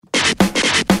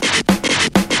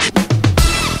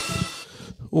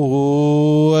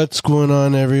What's going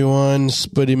on, everyone?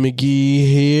 Spuddy McGee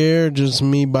here, just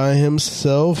me by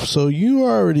himself. So you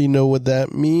already know what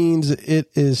that means.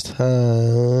 It is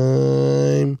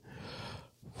time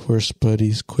for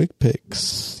Spuddy's Quick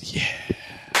Picks. Yeah.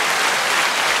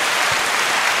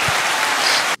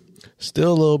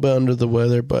 Still a little bit under the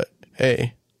weather, but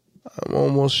hey, I'm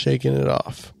almost shaking it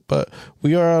off. But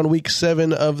we are on week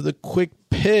 7 of the Quick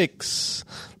Picks.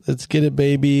 Let's get it,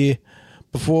 baby.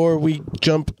 Before we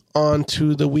jump on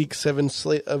to the week 7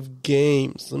 slate of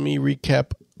games, let me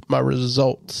recap my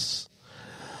results.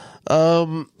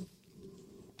 Didn't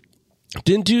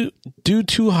do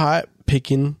too hot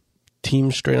picking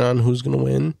teams straight on who's going to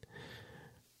win.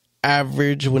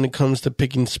 Average when it comes to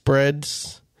picking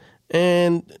spreads.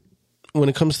 And when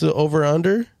it comes to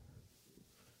over-under,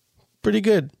 pretty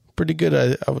good. Pretty good,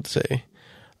 I would say.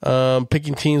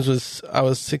 Picking teams I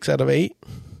was 6 out of 8.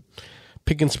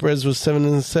 Picking spreads was 7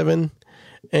 and 7,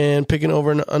 and picking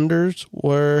over and unders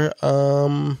were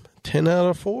 10 out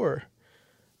of 4.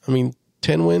 I mean,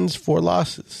 10 wins, 4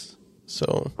 losses.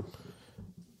 So,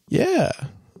 yeah,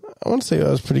 I want to say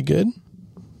that was pretty good.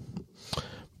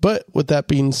 But with that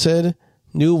being said,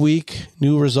 new week,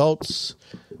 new results.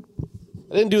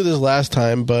 I didn't do this last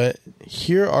time, but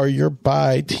here are your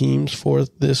bye teams for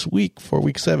this week, for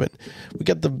week 7. We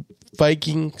got the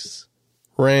Vikings,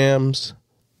 Rams,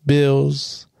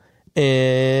 Bills,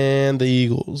 and the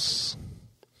Eagles.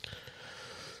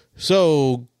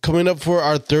 So, coming up for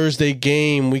our Thursday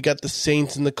game, we got the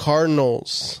Saints and the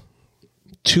Cardinals.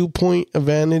 2-point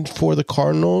advantage for the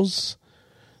Cardinals.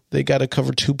 They got to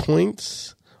cover 2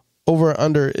 points. Over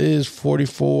under is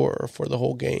 44 for the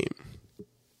whole game.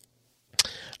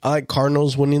 I like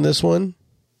Cardinals winning this one.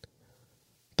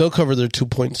 They'll cover their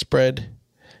 2-point spread.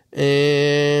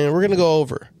 And we're going to go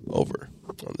over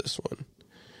on this one.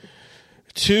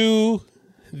 To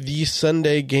the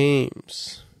Sunday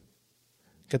games.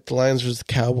 Got the Lions versus the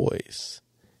Cowboys.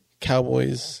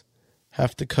 Cowboys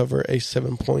have to cover a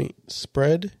 7-point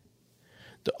spread.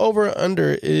 The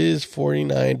over-under is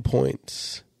 49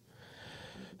 points.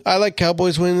 I like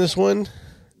Cowboys winning this one.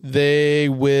 They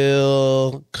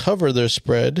will cover their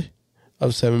spread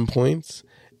of 7 points.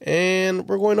 And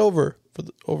we're going over for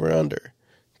the over-under.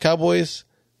 Cowboys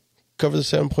cover the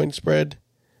 7-point spread.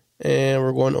 And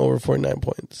we're going over 49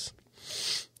 points.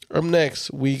 Up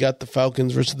next, we got the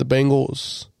Falcons versus the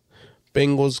Bengals.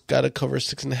 Bengals got to cover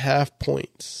 6.5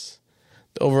 points.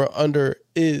 The over-under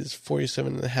is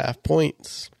 47.5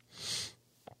 points.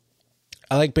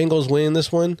 I like Bengals winning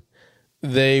this one.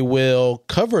 They will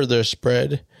cover their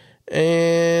spread.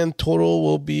 And total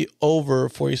will be over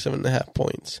 47.5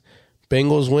 points.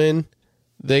 Bengals win.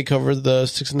 They cover the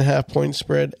 6.5 point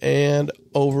spread and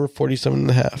over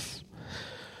 47.5.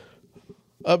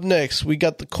 Up next, we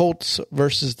got the Colts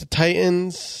versus the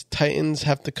Titans. Titans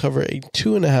have to cover a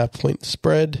 2.5 point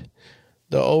spread.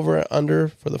 The over and under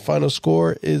for the final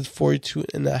score is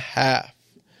 42.5.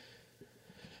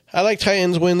 I like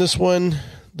Titans win this one.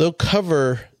 They'll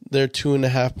cover their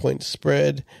 2.5 point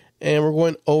spread. And we're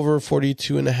going over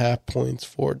 42.5 points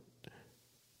for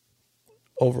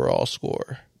overall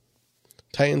score.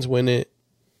 Titans win it.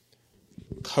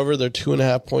 Cover their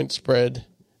 2.5 point spread.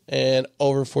 And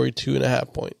over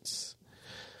 42.5 points.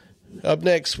 Up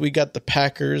next, we got the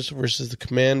Packers versus the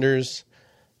Commanders.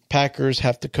 Packers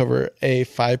have to cover a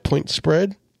 5-point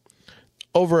spread.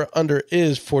 Over under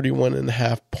is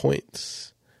 41.5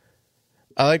 points.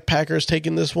 I like Packers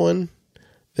taking this one.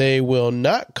 They will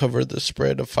not cover the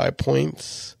spread of 5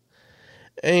 points.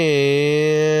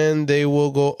 And they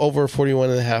will go over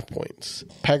 41.5 points.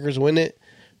 Packers win it.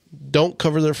 Don't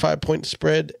cover their 5-point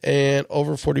spread and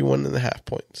over 41.5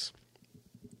 points.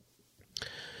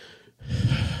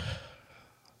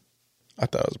 I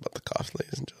thought I was about to cough,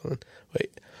 ladies and gentlemen.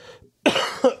 Wait.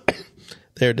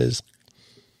 There it is.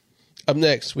 Up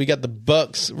next, we got the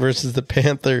Bucks versus the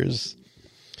Panthers.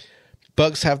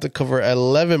 Bucks have to cover an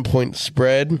 11-point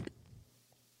spread.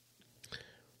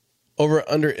 Over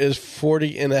under is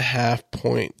 40.5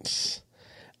 points.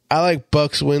 I like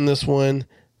Bucks win this one.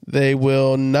 They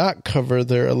will not cover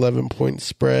their 11-point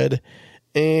spread.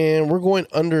 And we're going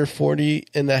under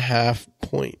 40.5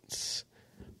 points.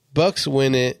 Bucks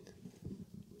win it.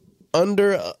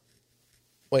 Bucks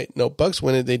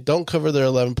win it. They don't cover their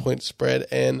 11-point spread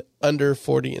and under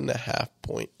 40.5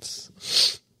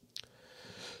 points.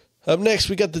 Up next,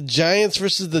 we got the Giants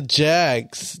versus the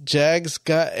Jags. Jags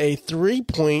got a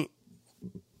 3-point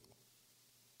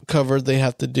cover they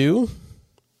have to do.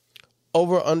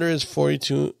 Over under is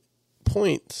 42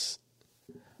 points.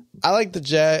 I like the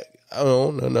Jag.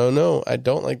 Oh, no. I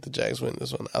don't like the Jags winning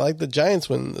this one. I like the Giants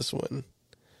winning this one.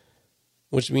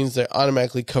 which means they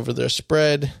automatically cover their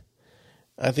spread.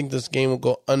 I think this game will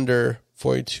go under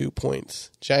 42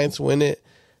 points. Giants win it,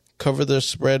 cover their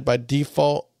spread by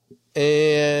default,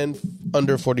 and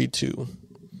under 42.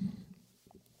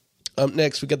 Up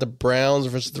next, we got the Browns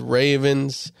versus the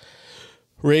Ravens.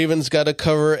 Ravens got to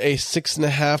cover a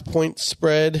 6.5 point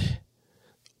spread.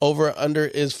 Over under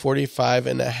is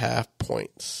 45.5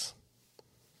 points.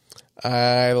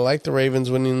 I like the Ravens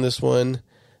winning this one.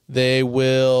 They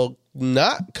will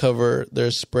not cover their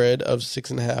spread of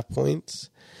 6.5 points.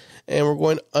 And we're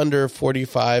going under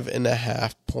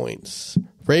 45.5 points.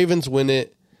 Ravens win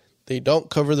it. They don't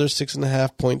cover their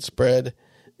 6.5 point spread.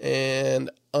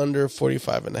 And under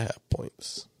 45.5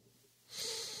 points.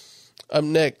 Up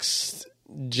next,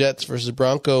 Jets versus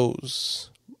Broncos.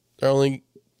 They're only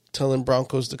telling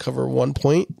Broncos to cover 1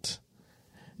 point.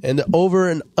 And the over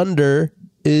and under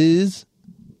is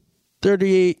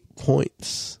 38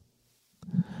 points.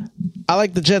 I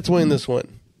like the Jets winning this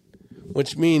one,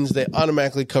 which means they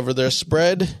automatically cover their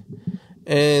spread.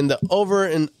 And the over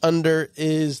and under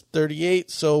is 38,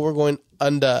 so we're going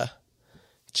under.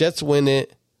 Jets win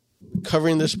it,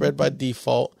 covering their spread by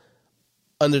default,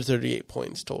 under 38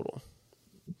 points total.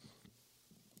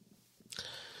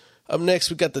 Up next,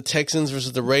 we got the Texans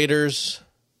versus the Raiders.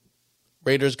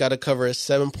 Raiders got to cover a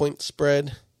 7-point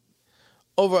spread.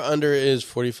 Over under is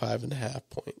 45.5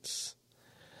 points.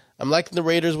 I'm liking the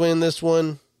Raiders winning this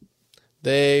one.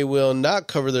 They will not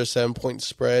cover their 7-point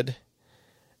spread.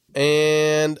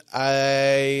 And I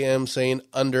am saying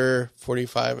under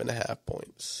 45.5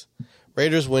 points.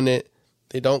 Raiders win it.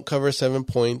 They don't cover 7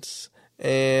 points.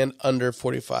 And under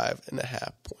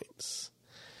 45.5 points.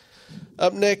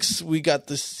 Up next, we got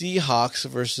the Seahawks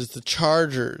versus the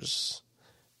Chargers.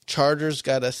 Chargers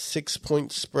got a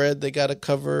 6-point spread they got to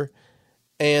cover,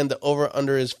 and the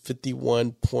over-under is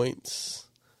 51 points.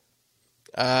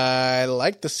 I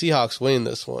like the Seahawks winning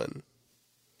this one.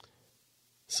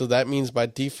 So that means by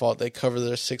default they cover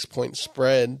their 6-point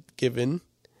spread given.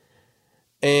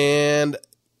 And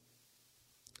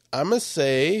I'm going to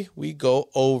say we go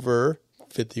over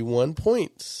 51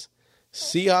 points.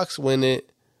 Seahawks win it.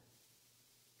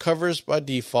 Covers by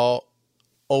default,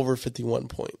 over 51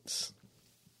 points.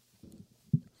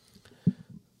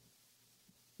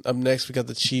 Up next, we got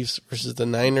the Chiefs versus the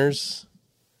Niners.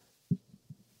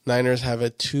 Niners have a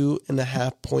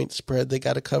 2.5 point spread they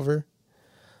got to cover.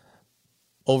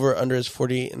 Over under is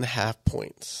 48.5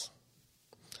 points.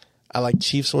 I like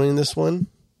Chiefs winning this one,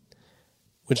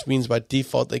 which means by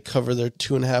default they cover their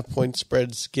 2.5 point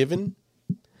spreads given.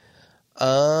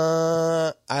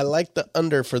 I like the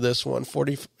under for this one,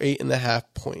 48.5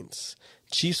 points.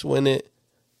 Chiefs win it,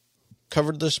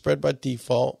 covered their spread by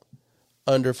default,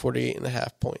 under 48.5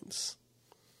 points.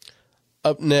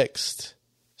 Up next,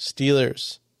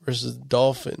 Steelers versus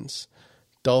Dolphins.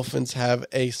 Dolphins have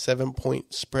a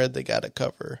 7-point spread they got to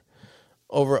cover.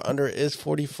 Over under is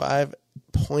 45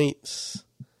 points.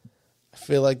 I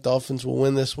feel like Dolphins will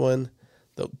win this one.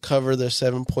 They'll cover their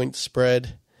 7-point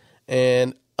spread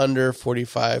and under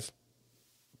 45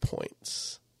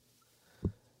 points.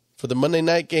 For the Monday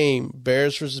night game,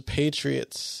 Bears versus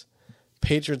Patriots.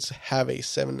 Patriots have a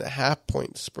 7.5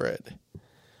 point spread.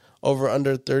 Over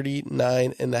under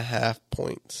 39.5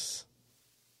 points.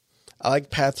 I like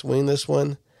Pats winning this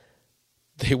one.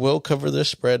 They will cover their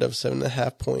spread of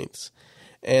 7.5 points.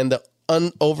 And the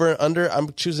over and under,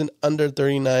 I'm choosing under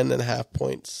 39.5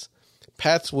 points.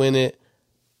 Pats win it,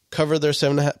 cover their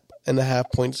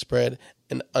 7.5 point spread,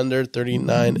 and under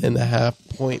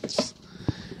 39.5 points.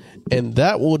 And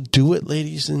that will do it,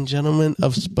 ladies and gentlemen,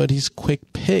 of Spuddy's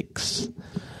Quick Picks.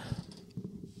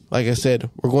 Like I said,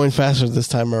 we're going faster this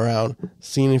time around.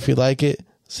 Seeing if you like it,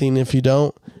 seeing if you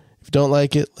don't. If you don't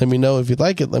like it, let me know. If you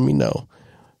like it, let me know.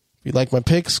 If you like my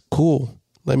picks, cool.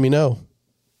 Let me know.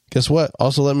 Guess what?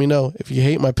 Also let me know if you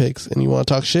hate my picks and you want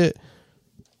to talk shit.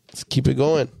 Let's keep it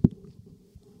going.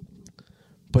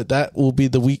 But that will be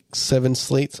the week 7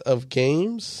 slates of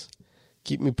games.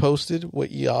 Keep me posted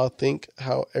what y'all think,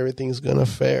 how everything's going to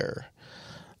fare.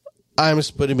 I'm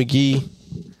Spuddy McGee.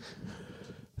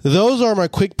 Those are my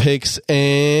quick picks,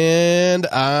 and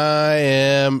I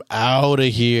am out of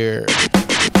here.